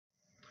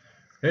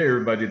Hey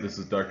everybody, this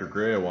is Dr.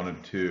 Gray. I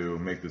wanted to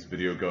make this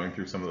video going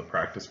through some of the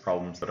practice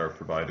problems that are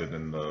provided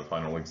in the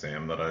final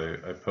exam that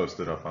I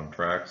posted up on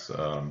Tracks.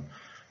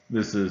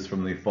 This is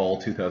from the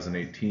fall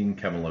 2018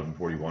 Chem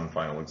 1141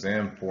 final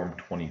exam, Form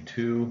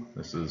 22.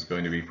 This is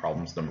going to be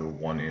problems number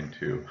 1 and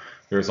 2.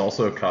 There's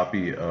also a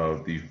copy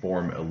of the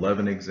Form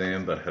 11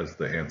 exam that has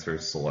the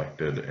answers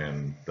selected,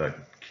 and that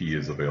key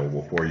is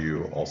available for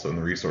you also in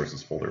the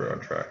resources folder on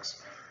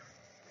Tracks.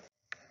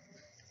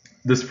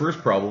 This first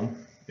problem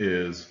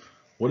is,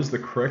 what is the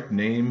correct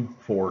name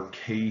for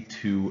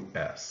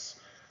K2S?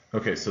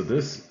 Okay, so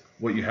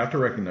what you have to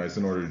recognize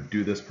in order to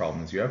do this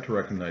problem is you have to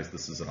recognize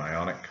this is an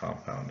ionic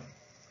compound.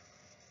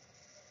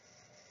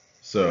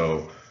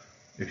 So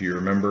if you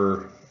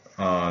remember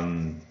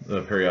on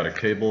the periodic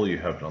table, you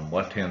have on the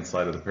left-hand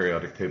side of the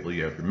periodic table,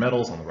 you have your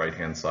metals. On the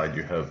right-hand side,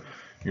 you have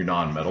your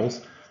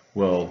non-metals.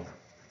 Well,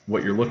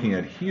 what you're looking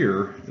at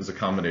here is a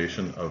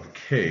combination of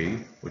K,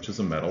 which is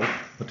a metal,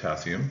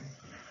 potassium,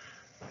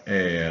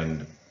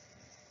 and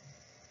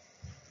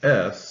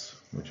S,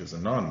 which is a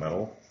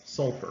nonmetal,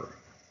 sulfur.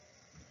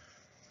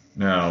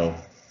 Now,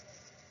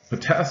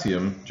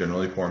 potassium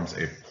generally forms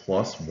a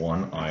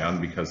 +1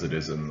 ion because it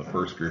is in the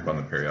first group on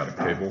the periodic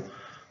table.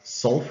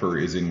 Sulfur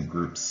is in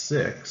group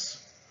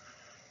 6,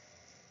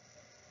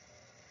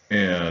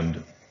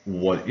 and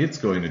what it's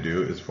going to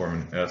do is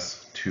form an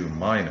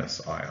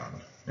S2-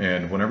 ion.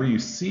 And whenever you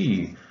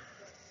see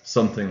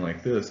something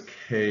like this,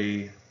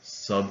 K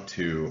sub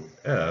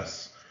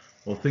 2S,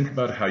 well, think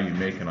about how you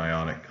make an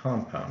ionic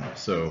compound.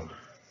 So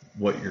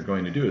what you're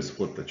going to do is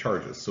flip the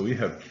charges. So we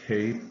have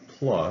K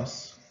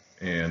plus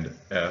and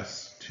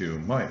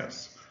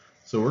S2-.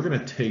 So we're going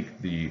to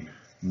take the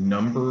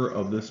number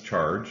of this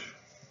charge,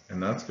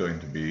 and that's going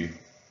to be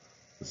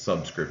the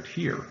subscript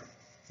here.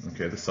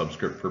 Okay, the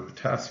subscript for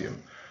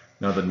potassium.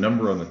 Now the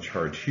number on the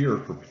charge here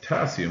for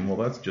potassium, well,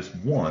 that's just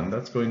 1.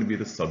 That's going to be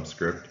the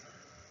subscript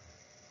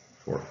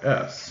for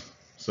S.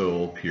 So it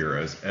will appear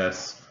as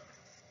S,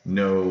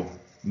 no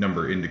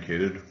number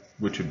indicated,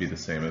 which would be the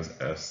same as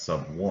S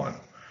sub 1.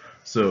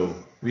 So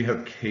we have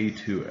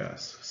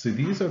K2S. So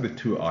these are the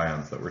two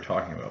ions that we're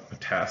talking about.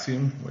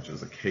 Potassium, which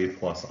is a K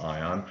plus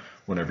ion.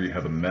 Whenever you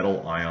have a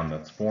metal ion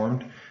that's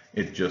formed,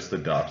 it just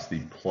adopts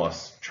the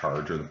plus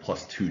charge or the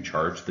 +2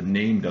 charge. The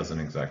name doesn't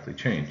exactly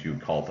change. You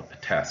would call it the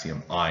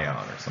potassium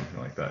ion or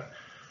something like that.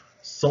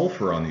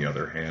 Sulfur, on the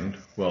other hand,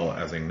 well,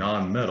 as a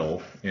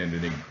non-metal and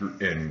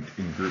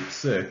in group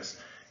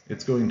 6,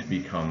 it's going to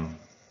become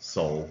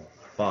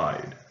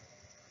sulfide.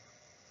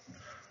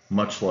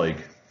 Much like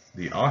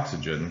the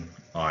oxygen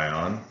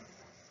ion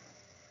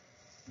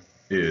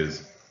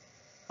is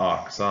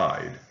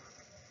oxide.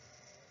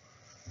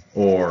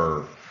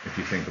 Or if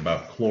you think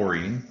about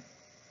chlorine,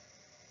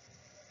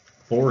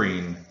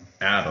 fluorine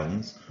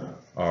atoms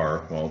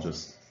are, well,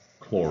 just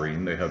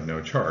chlorine. They have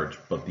no charge,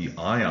 but the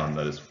ion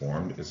that is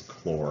formed is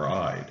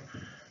chloride,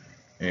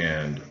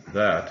 and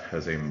that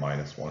has a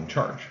 -1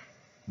 charge.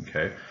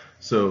 Okay,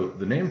 so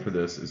the name for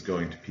this is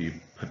going to be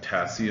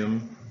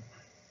potassium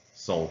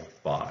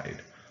sulfide.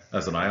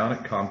 As an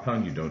ionic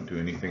compound, you don't do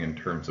anything in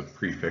terms of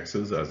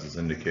prefixes, as is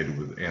indicated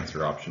with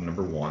answer option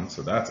number 1,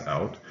 so that's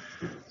out.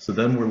 So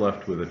then we're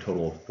left with a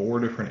total of 4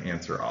 different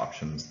answer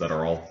options that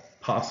are all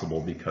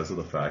possible because of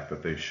the fact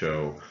that they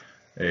show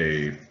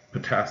a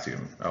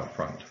potassium out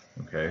front.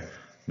 Okay.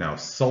 Now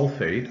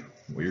sulfate,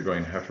 what you're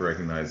going to have to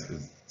recognize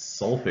is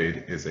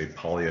sulfate is a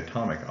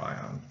polyatomic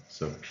ion,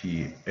 so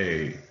Pa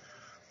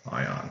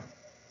ion.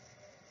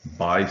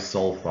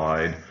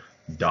 Bisulfide,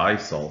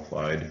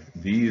 disulfide,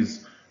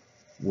 these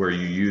where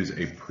you use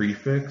a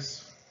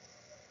prefix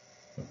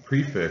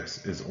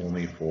is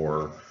only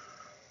for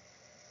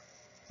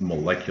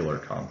molecular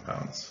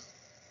compounds.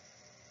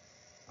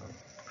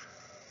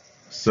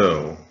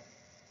 So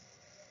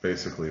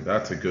basically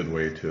that's a good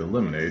way to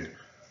eliminate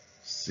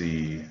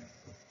C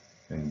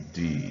and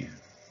D.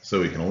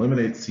 So we can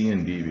eliminate C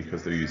and D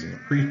because they're using a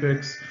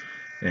prefix,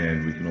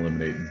 and we can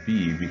eliminate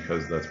B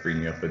because that's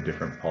bringing up a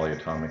different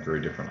polyatomic or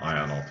a different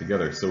ion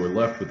altogether. So we're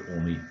left with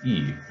only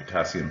E,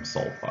 potassium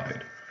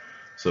sulfide.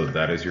 So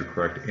that is your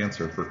correct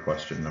answer for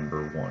question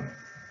number 1,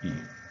 E.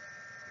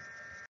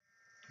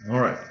 All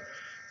right.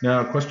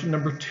 Now, question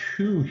number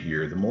 2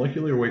 here, the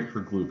molecular weight for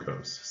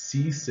glucose,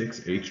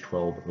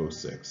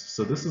 C6H12O6.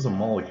 So this is a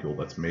molecule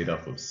that's made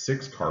up of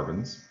 6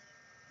 carbons,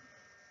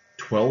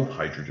 12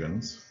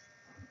 hydrogens,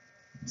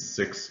 and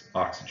 6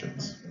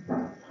 oxygens.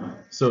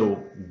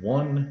 So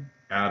 1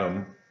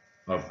 atom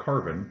of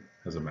carbon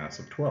has a mass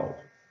of 12.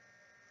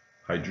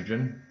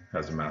 Hydrogen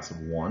has a mass of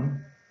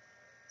 1,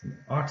 and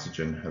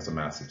oxygen has a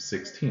mass of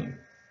 16.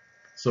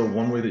 So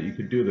one way that you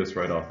could do this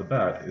right off the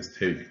bat is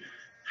take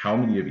how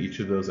many of each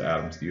of those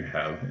atoms do you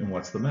have and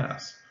what's the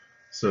mass.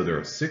 So there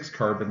are 6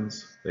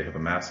 carbons, they have a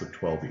mass of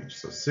 12 each.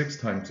 So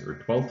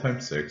 12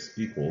 times 6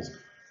 equals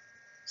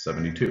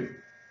 72.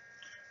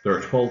 There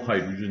are 12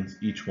 hydrogens,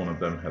 each one of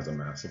them has a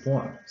mass of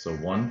 1. So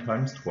 1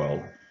 times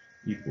 12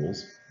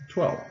 equals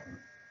 12.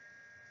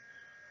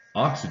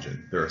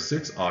 Oxygen, there are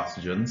 6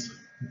 oxygens,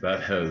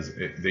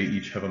 they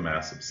each have a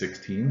mass of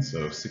 16,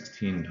 so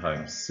 16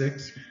 times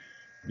 6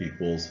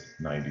 equals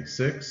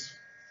 96.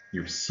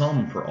 Your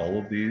sum for all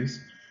of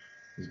these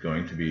is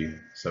going to be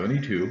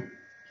 72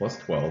 plus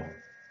 12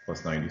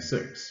 plus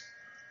 96.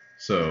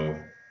 So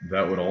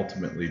that would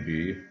ultimately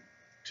be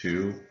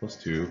 2 plus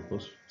 2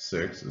 plus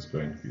 6 is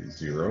going to be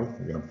 0.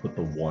 We're going to put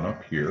the 1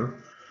 up here.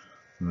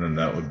 And then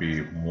that would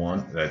be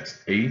 1, that's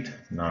 8,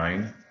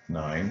 9,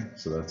 9,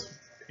 so that's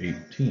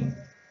 18.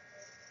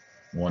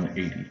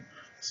 180.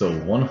 So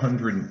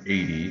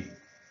 180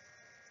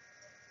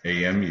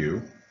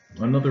 AMU.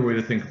 Another way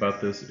to think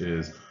about this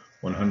is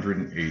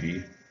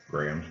 180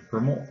 grams per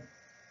mole.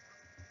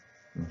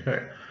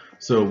 Okay,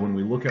 so when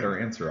we look at our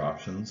answer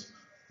options,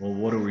 well,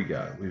 what do we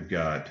got? We've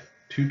got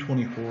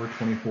 224,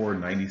 24,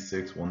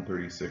 96,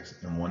 136,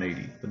 and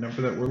 180, the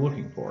number that we're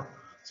looking for.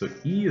 So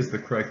E is the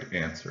correct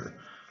answer.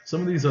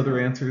 Some of these other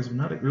answers, I'm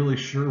not really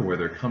sure where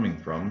they're coming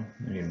from.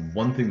 I mean,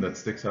 one thing that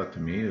sticks out to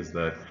me is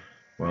that,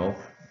 well,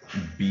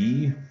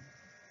 B,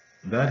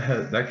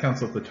 that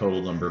counts up the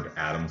total number of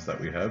atoms that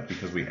we have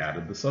because we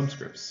added the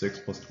subscripts. 6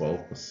 plus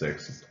 12 plus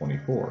 6 is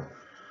 24.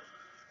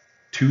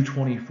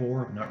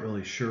 224, I'm not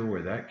really sure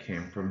where that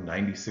came from.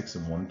 96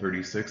 and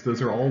 136,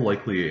 those are all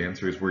likely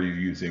answers where you're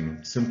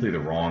using simply the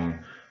wrong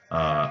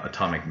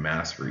atomic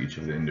mass for each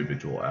of the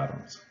individual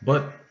atoms.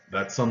 But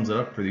that sums it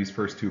up for these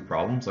first two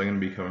problems. I'm going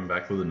to be coming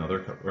back with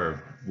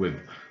with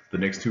the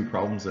next two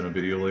problems in a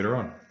video later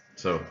on.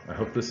 So I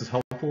hope this is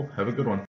helpful. Have a good one.